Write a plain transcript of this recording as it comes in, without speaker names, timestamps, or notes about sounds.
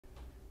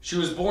She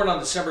was born on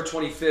December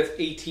 25th,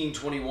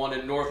 1821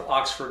 in North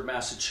Oxford,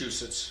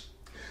 Massachusetts.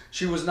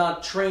 She was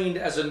not trained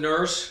as a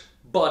nurse,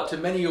 but to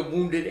many a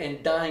wounded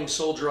and dying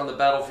soldier on the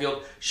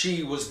battlefield,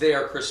 she was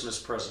their Christmas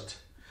present.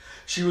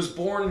 She was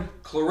born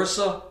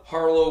Clarissa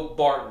Harlow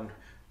Barton,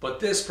 but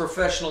this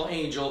professional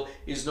angel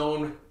is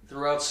known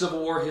throughout Civil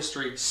War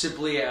history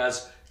simply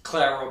as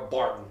Clara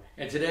Barton.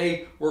 And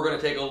today we're going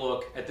to take a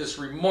look at this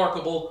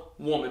remarkable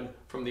woman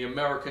from the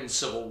American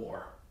Civil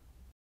War.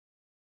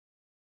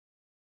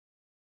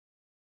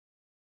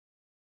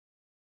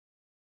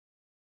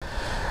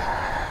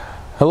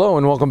 Hello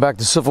and welcome back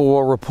to Civil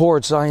War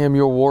Reports. I am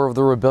your War of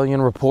the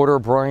Rebellion reporter,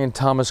 Brian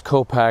Thomas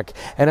Kopak.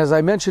 And as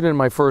I mentioned in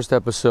my first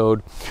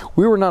episode,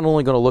 we were not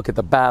only going to look at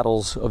the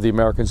battles of the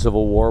American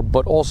Civil War,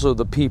 but also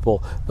the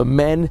people, the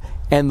men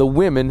and the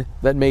women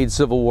that made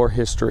Civil War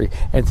history.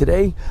 And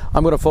today,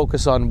 I'm going to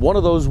focus on one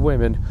of those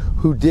women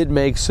who did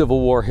make Civil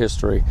War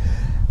history,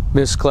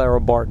 Miss Clara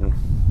Barton.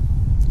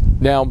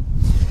 Now,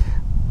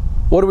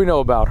 what do we know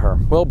about her?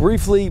 Well,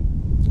 briefly,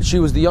 she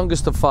was the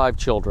youngest of 5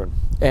 children.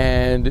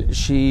 And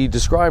she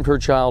described her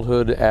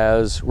childhood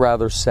as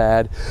rather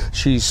sad.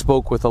 She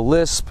spoke with a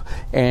lisp,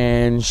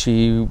 and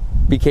she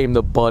became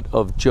the butt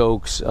of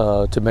jokes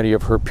to many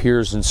of her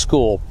peers in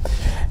school.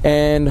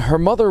 And her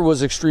mother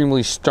was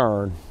extremely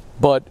stern,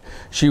 but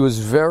she was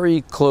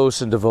very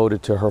close and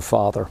devoted to her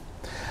father.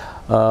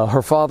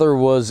 Her father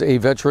was a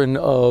veteran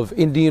of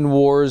Indian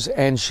wars,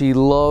 and she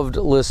loved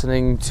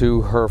listening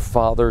to her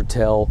father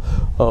tell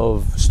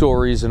of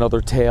stories and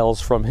other tales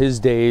from his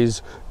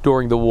days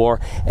during the war,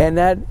 and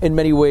that in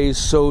many ways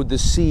sowed the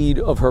seed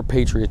of her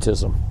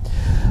patriotism.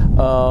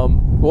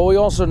 What we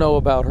also know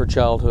about her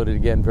childhood, and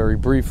again very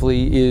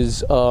briefly,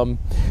 is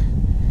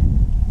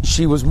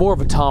she was more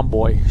of a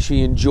tomboy.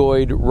 She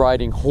enjoyed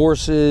riding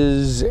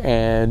horses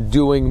and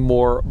doing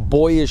more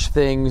boyish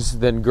things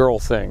than girl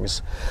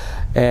things.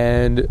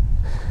 And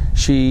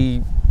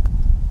she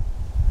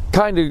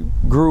kind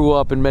of grew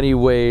up in many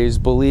ways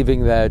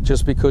believing that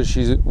just because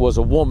she was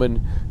a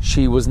woman,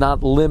 she was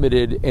not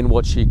limited in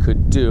what she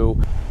could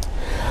do.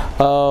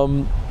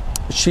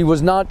 She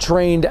was not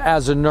trained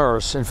as a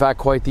nurse. In fact,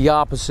 quite the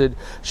opposite.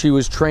 She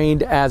was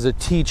trained as a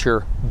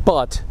teacher,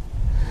 but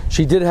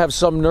she did have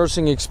some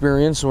nursing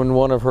experience when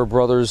one of her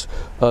brothers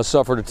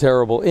suffered a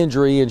terrible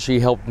injury, and she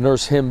helped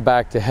nurse him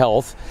back to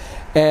health.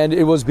 And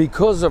it was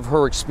because of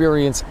her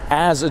experience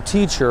as a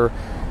teacher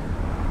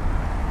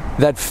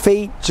that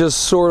fate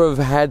just sort of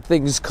had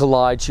things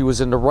collide. She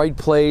was in the right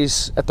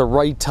place at the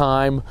right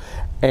time,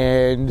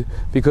 and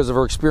because of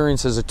her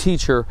experience as a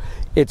teacher,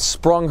 it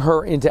sprung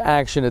her into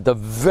action at the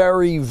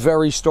very,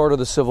 very start of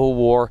the Civil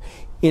War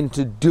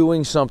into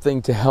doing something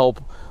to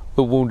help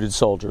the wounded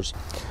soldiers.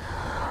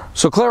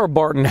 So Clara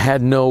Barton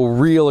had no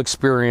real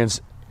experience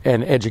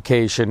and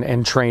education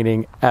and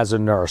training as a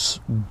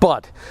nurse,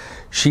 but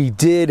she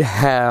did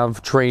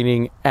have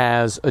training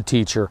as a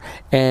teacher.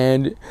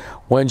 And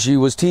when she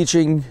was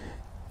teaching,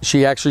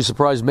 she actually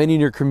surprised many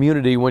in her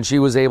community when she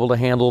was able to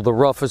handle the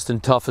roughest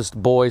and toughest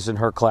boys in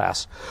her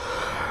class.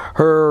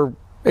 Her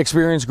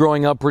experience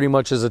growing up pretty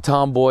much as a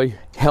tomboy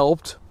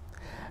helped,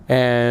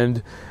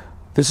 and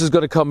this is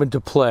going to come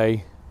into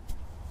play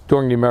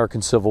during the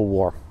American Civil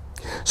War.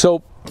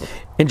 So,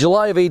 in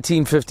July of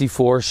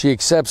 1854, she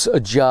accepts a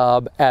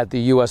job at the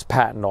U.S.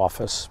 Patent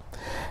Office,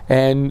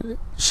 and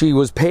she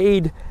was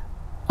paid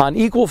on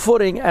equal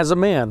footing as a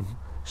man.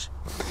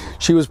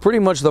 She was pretty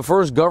much the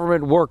first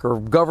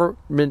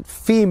government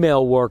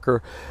female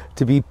worker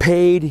to be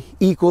paid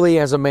equally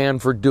as a man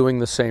for doing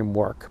the same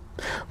work.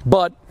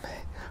 But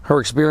her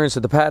experience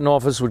at the Patent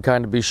Office would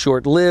kind of be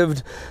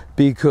short-lived,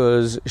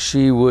 because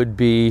she would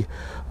be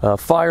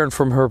fired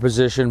from her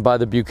position by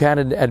the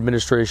Buchanan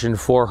administration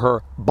for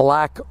her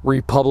black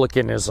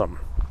republicanism.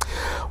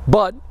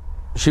 But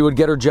she would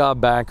get her job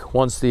back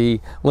once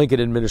the Lincoln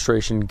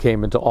administration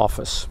came into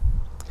office.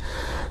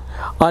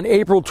 On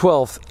April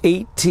 12,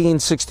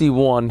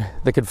 1861,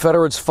 the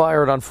Confederates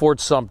fired on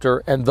Fort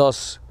Sumter, and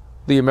thus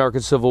the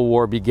American Civil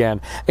War began.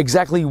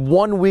 Exactly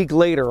 1 week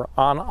later,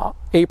 on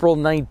April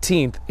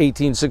 19,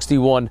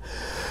 1861,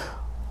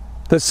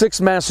 the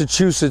 6th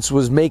Massachusetts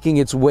was making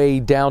its way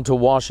down to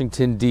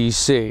Washington,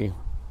 D.C.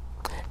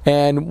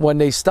 And when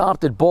they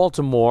stopped at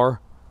Baltimore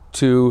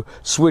to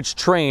switch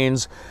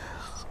trains,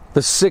 the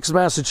 6th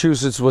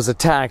Massachusetts was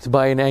attacked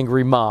by an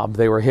angry mob.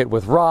 They were hit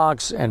with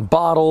rocks and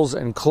bottles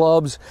and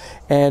clubs,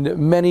 and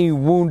many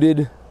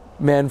wounded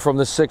men from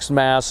the 6th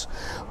Mass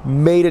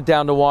made it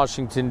down to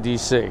Washington,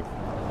 D.C.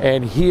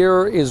 And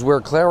here is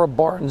where Clara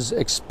Barton's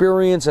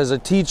experience as a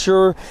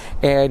teacher,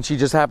 and she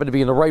just happened to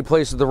be in the right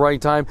place at the right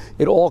time,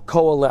 it all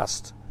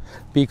coalesced.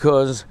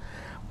 Because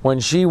when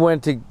she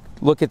went to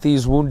look at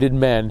these wounded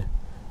men,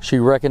 she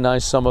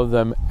recognized some of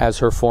them as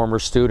her former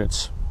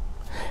students.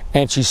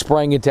 And she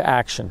sprang into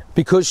action.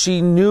 Because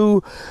she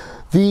knew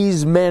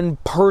these men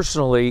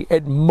personally,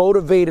 it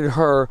motivated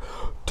her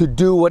to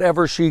do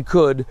whatever she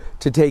could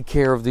to take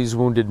care of these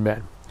wounded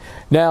men.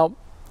 Now,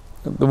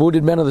 the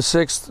wounded men of the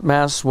 6th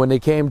Mass, when they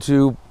came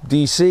to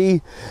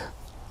D.C.,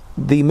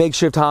 the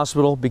makeshift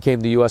hospital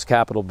became the U.S.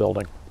 Capitol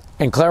building.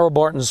 And Clara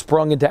Barton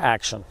sprung into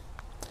action.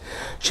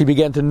 She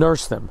began to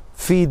nurse them,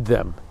 feed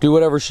them, do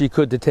whatever she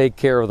could to take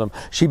care of them.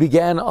 She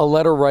began a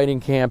letter writing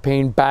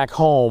campaign back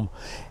home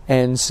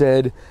and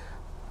said,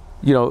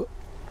 you know,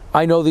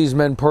 I know these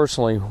men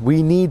personally.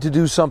 We need to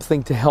do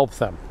something to help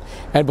them.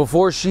 And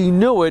before she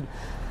knew it,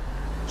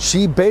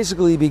 she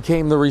basically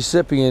became the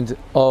recipient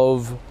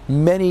of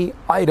many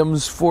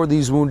items for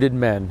these wounded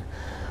men.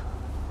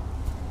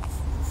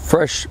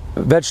 Fresh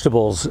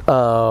vegetables,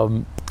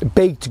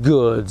 baked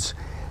goods,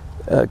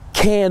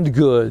 canned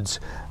goods,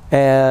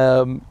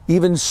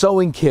 even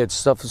sewing kits,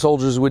 stuff the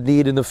soldiers would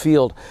need in the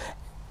field.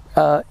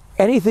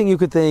 Anything you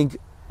could think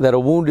that a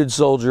wounded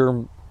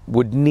soldier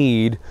would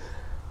need,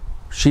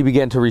 she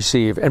began to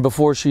receive. And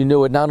before she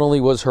knew it, not only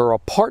was her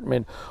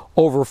apartment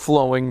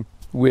overflowing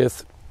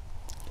with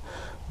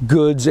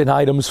goods and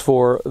items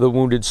for the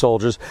wounded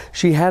soldiers,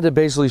 she had to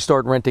basically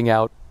start renting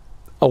out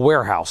a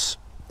warehouse.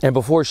 And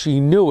before she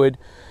knew it,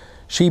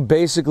 she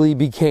basically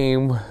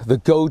became the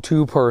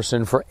go-to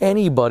person for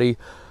anybody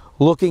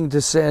looking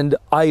to send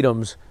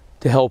items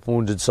to help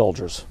wounded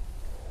soldiers.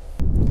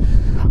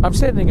 I'm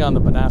standing on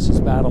the Manassas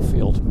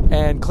battlefield,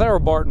 and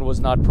Clara Barton was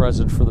not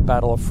present for the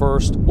Battle of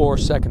First or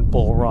Second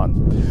Bull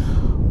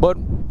Run. But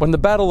when the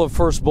Battle of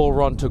First Bull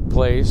Run took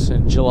place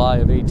in July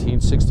of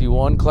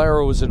 1861,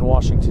 Clara was in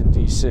Washington,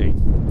 D.C.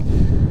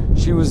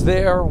 She was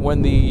there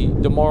when the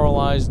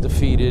demoralized,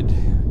 defeated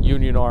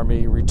Union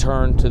Army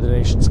returned to the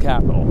nation's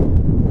capital,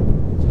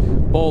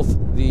 both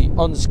the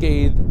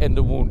unscathed and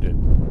the wounded.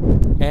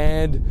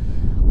 And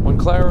when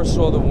Clara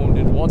saw the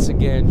wounded, once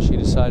again, she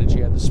decided she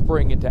had to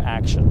spring into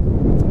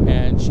action.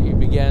 And she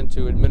began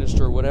to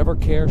administer whatever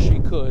care she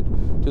could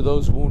to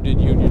those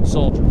wounded Union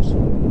soldiers.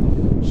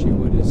 She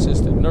would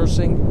assist in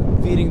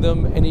nursing, feeding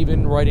them, and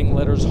even writing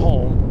letters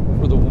home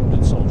for the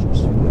wounded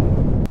soldiers.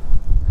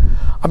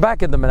 I'm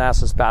back at the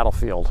Manassas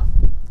battlefield.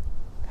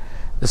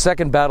 The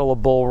Second Battle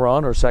of Bull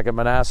Run, or Second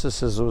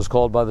Manassas as it was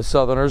called by the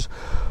Southerners,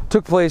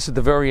 took place at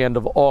the very end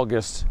of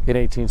August in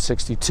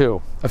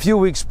 1862. A few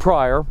weeks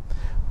prior,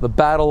 the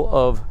Battle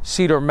of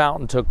Cedar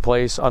Mountain took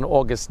place on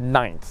August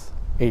 9th,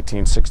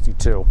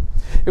 1862.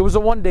 It was a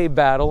one-day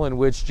battle in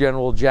which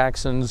General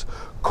Jackson's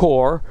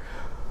Corps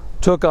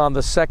took on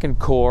the Second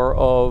Corps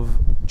of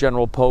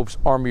General Pope's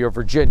Army of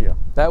Virginia.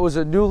 That was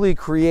a newly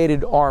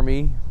created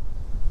army,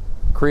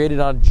 created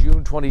on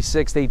June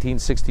 26,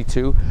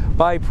 1862,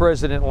 by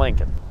President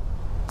Lincoln.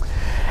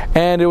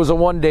 And it was a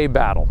one-day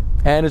battle.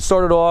 And it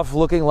started off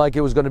looking like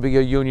it was going to be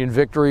a Union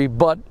victory,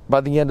 but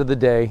by the end of the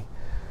day,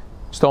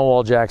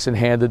 Stonewall Jackson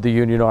handed the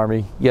Union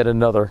Army yet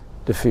another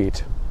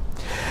defeat.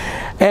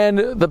 And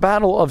the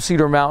Battle of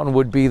Cedar Mountain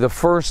would be the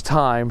first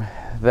time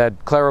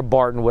that Clara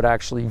Barton would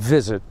actually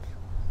visit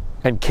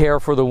and care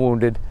for the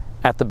wounded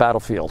at the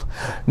battlefield.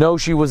 No,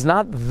 she was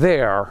not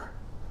there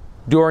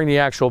during the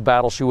actual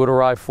battle. She would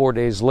arrive 4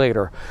 days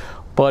later,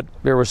 but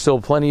there were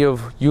still plenty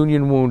of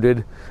Union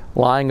wounded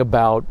lying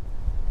about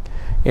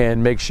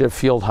in makeshift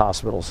field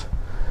hospitals.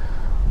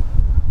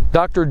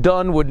 Dr.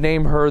 Dunn would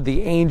name her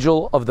the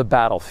Angel of the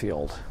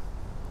Battlefield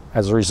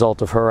as a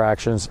result of her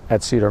actions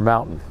at Cedar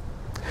Mountain.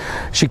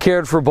 She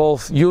cared for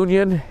both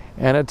Union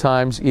and at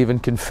times even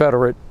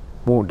Confederate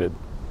wounded.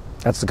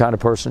 That's the kind of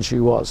person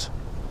she was.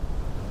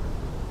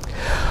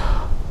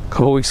 A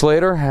couple weeks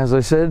later, as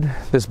I said,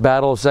 this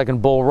Battle of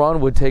Second Bull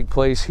Run would take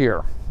place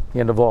here,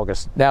 the end of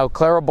August. Now,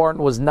 Clara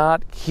Barton was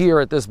not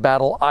here at this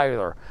battle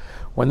either.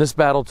 When this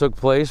battle took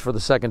place for the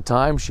second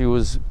time, she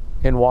was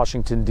in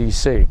Washington,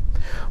 D.C.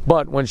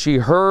 But when she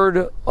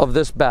heard of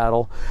this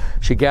battle,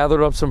 she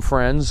gathered up some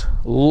friends,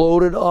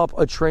 loaded up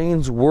a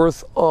train's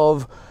worth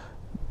of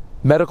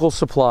medical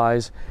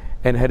supplies,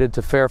 and headed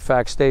to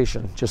Fairfax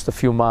Station, just a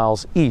few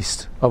miles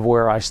east of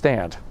where I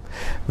stand.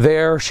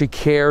 There, she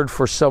cared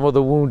for some of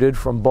the wounded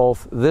from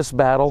both this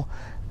battle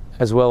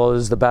as well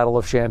as the Battle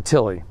of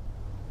Chantilly.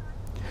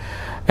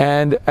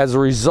 And as a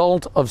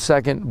result of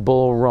Second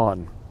Bull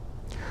Run,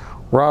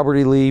 Robert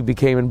E. Lee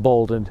became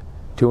emboldened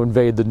to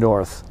invade the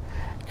North.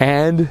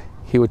 And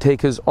he would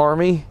take his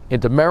army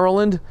into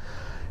Maryland,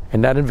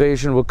 and that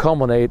invasion would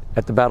culminate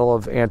at the Battle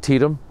of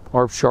Antietam,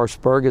 or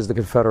Sharpsburg as the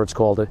Confederates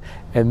called it.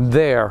 And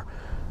there,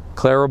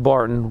 Clara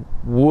Barton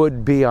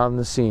would be on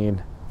the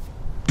scene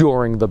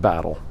during the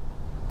battle.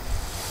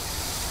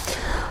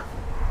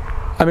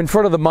 I'm in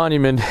front of the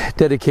monument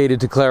dedicated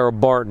to Clara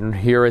Barton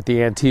here at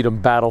the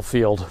Antietam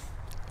battlefield.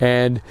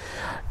 And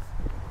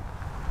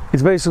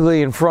it's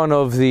basically in front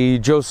of the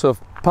Joseph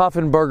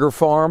Poffenberger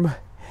farm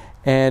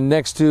and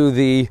next to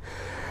the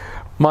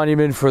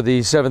monument for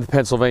the 7th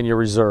Pennsylvania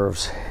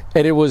Reserves.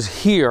 And it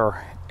was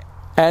here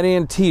at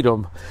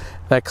Antietam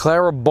that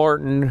Clara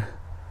Barton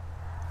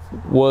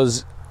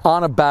was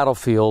on a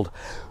battlefield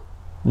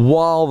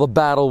while the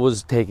battle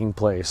was taking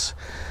place.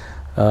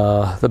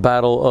 The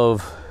Battle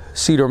of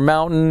Cedar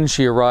Mountain,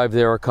 she arrived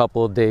there a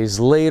couple of days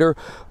later,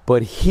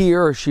 but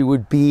here she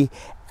would be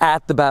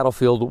at the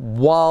battlefield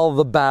while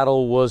the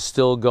battle was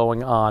still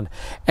going on.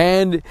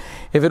 And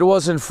if it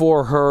wasn't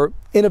for her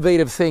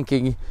innovative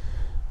thinking,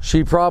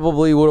 she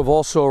probably would have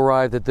also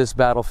arrived at this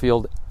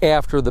battlefield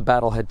after the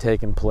battle had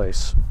taken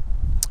place.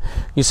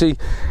 You see,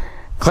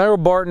 Clara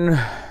Barton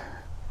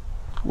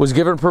was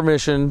given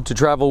permission to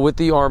travel with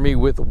the Army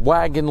with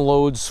wagon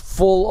loads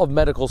full of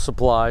medical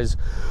supplies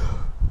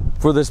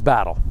for this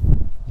battle.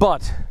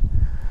 But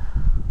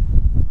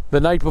the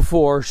night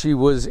before, she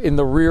was in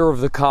the rear of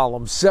the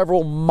column,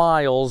 several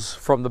miles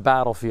from the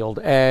battlefield,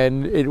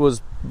 and it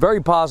was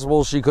very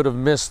possible she could have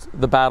missed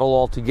the battle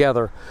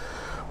altogether.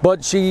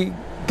 But she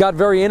got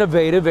very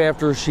innovative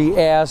after she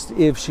asked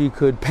if she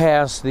could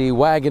pass the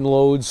wagon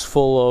loads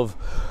full of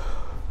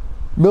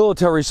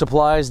military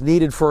supplies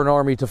needed for an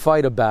army to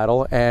fight a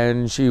battle,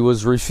 and she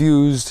was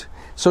refused.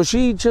 So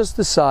she just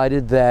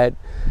decided that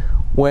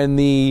when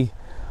the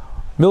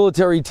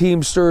military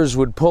teamsters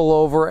would pull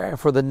over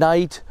for the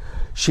night,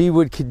 she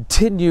would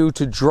continue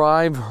to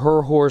drive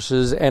her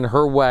horses and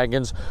her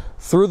wagons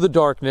through the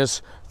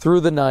darkness, through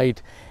the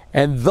night,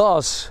 and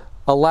thus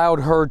allowed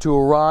her to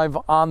arrive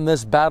on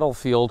this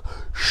battlefield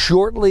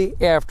shortly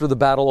after the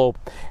battle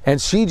opened. And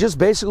she just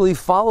basically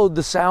followed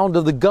the sound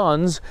of the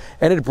guns,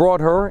 and it brought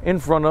her in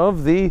front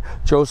of the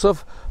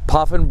Joseph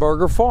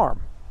Poffenberger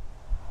farm.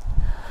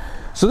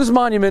 So this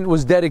monument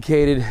was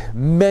dedicated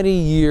many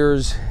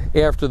years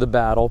after the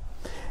battle.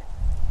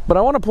 But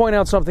I want to point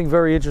out something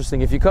very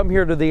interesting. If you come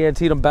here to the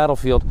Antietam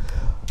battlefield,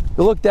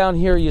 you look down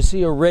here, you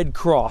see a red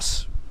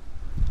cross.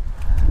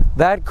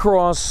 That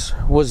cross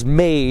was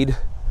made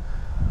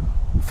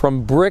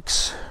from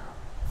bricks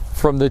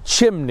from the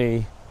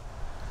chimney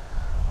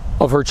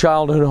of her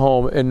childhood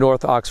home in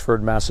North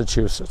Oxford,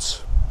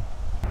 Massachusetts.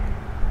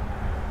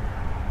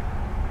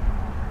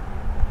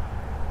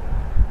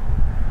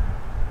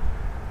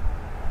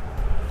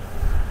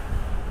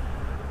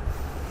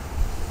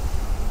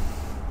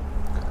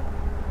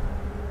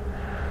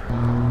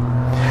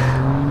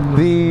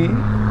 The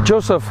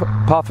Joseph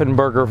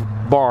Poffenberger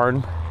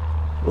barn,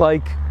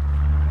 like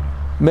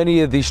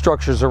many of these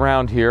structures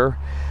around here,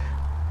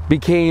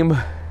 became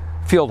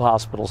field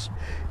hospitals.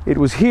 It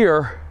was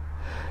here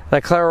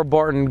that Clara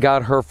Barton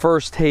got her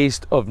first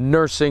taste of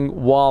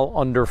nursing while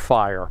under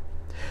fire.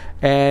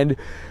 And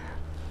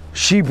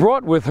she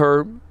brought with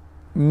her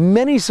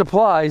many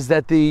supplies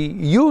that the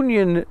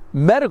Union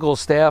medical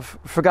staff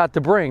forgot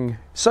to bring,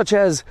 such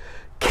as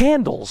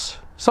candles.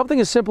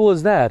 Something as simple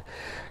as that.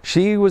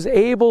 She was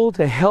able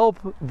to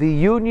help the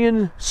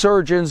Union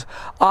surgeons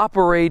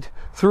operate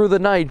through the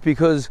night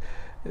because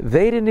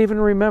they didn't even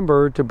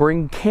remember to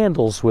bring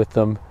candles with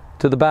them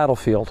to the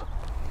battlefield.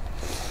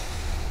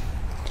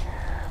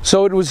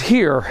 So it was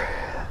here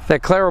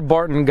that Clara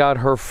Barton got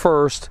her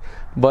first,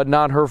 but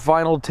not her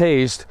final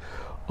taste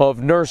of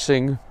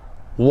nursing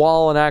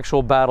while an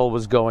actual battle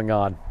was going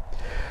on.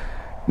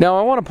 Now,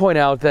 I want to point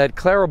out that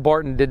Clara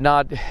Barton did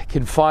not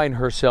confine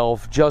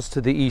herself just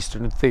to the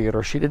Eastern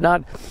Theater. She did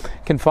not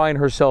confine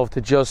herself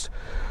to just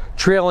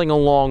trailing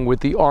along with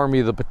the Army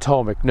of the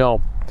Potomac.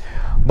 No.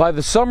 By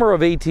the summer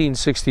of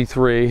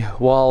 1863,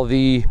 while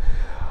the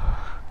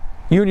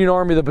Union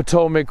Army of the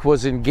Potomac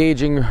was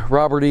engaging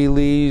Robert E.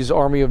 Lee's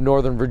Army of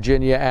Northern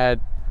Virginia at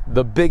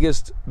the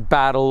biggest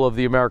battle of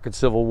the American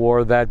Civil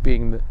War, that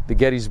being the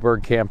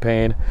Gettysburg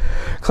Campaign,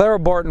 Clara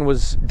Barton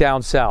was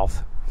down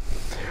south.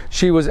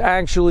 She was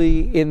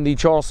actually in the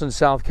Charleston,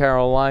 South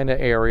Carolina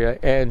area,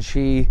 and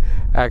she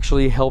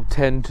actually helped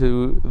tend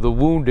to the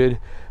wounded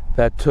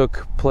that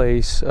took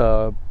place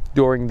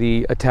during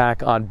the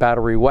attack on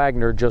Battery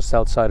Wagner just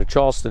outside of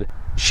Charleston.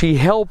 She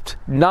helped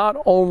not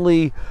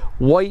only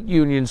white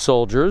Union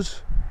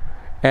soldiers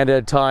and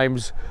at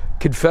times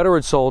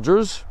Confederate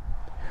soldiers,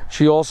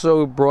 she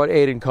also brought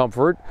aid and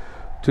comfort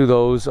to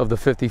those of the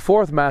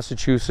 54th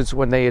Massachusetts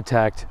when they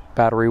attacked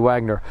Battery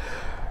Wagner.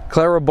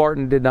 Clara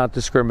Barton did not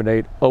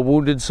discriminate. A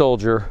wounded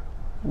soldier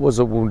was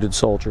a wounded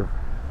soldier.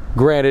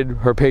 Granted,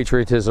 her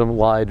patriotism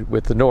lied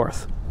with the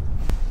North.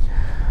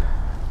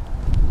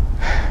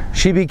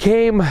 She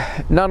became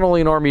not only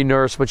an Army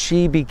nurse, but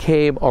she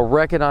became a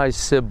recognized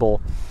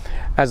symbol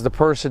as the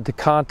person to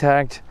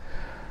contact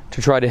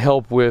to try to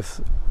help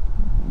with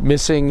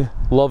missing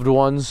loved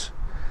ones.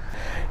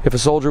 If a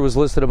soldier was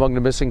listed among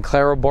the missing,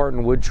 Clara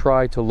Barton would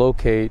try to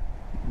locate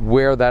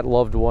where that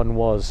loved one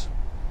was.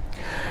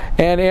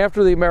 And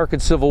after the American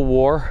Civil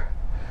War,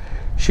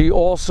 she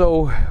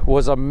also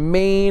was a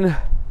main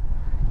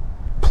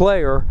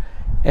player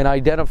in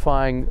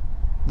identifying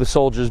the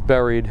soldiers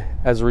buried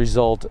as a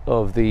result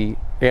of the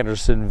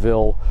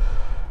Andersonville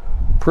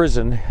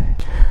prison.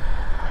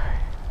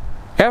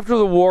 After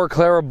the war,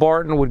 Clara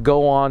Barton would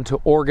go on to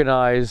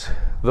organize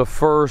the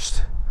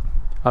first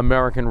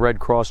American Red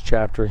Cross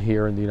chapter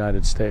here in the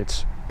United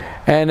States.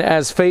 And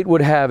as fate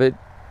would have it,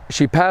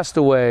 she passed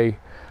away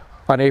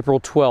on April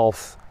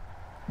 12th,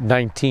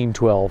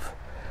 1912,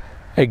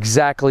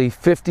 exactly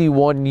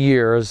 51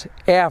 years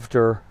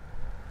after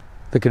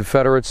the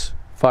Confederates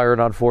fired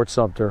on Fort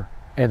Sumter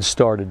and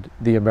started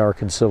the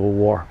American Civil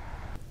War.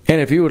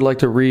 And if you would like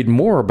to read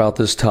more about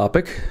this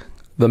topic,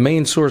 the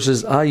main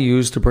sources I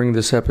used to bring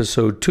this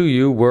episode to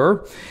you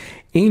were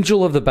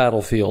Angel of the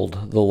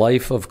Battlefield, The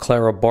Life of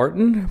Clara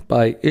Barton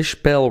by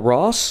Ishbel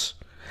Ross,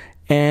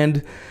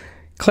 and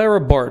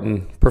Clara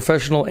Barton,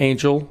 Professional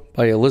Angel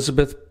by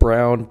Elizabeth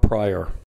Brown Pryor.